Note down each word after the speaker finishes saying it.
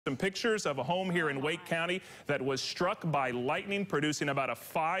Some pictures of a home here in Wake County that was struck by lightning, producing about a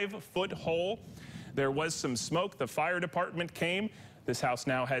 5-foot hole. There was some smoke. The fire department came. This house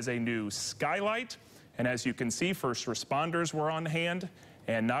now has a new skylight. And as you can see, first responders were on hand.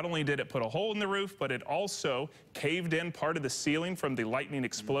 And not only did it put a hole in the roof, but it also caved in part of the ceiling from the lightning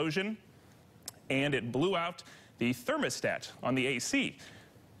explosion. And it blew out the thermostat on the AC.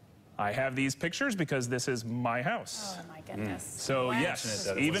 I have these pictures because this is my house. Oh, my goodness. So, yes,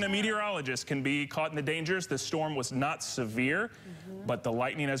 even a meteorologist can be caught in the dangers. The storm was not severe, but the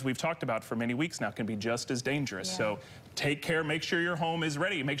lightning, as we've talked about for many weeks now, can be just as dangerous. Yeah. So take care. Make sure your home is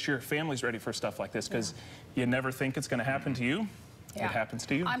ready. Make sure your family's ready for stuff like this, because you never think it's going to happen to you. Yeah. It happens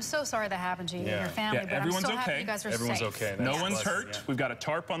to you. I'm so sorry that happened to you and your family, but everyone's I'm so happy okay. you guys are Everyone's safe. okay. No one's hurt. We've got a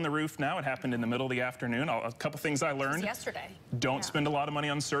tarp on the roof now. It happened in the middle of the afternoon. A couple things I learned. Yesterday. Don't spend a lot of money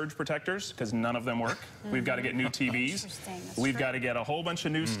on surge protectors, because none of them work. We've got to get new TVs. We've got to get a whole bunch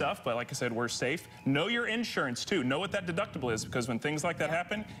of new stuff, but like I said, we're safe. Know your insurance, too. Know what that deductible is, because when things like that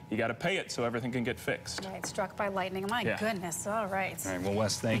happen, you got to pay it so everything can get fixed. Right, struck by lightning. My goodness. All right. All right, well,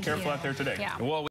 Wes, thank you. Be careful out there today. Yeah. Well,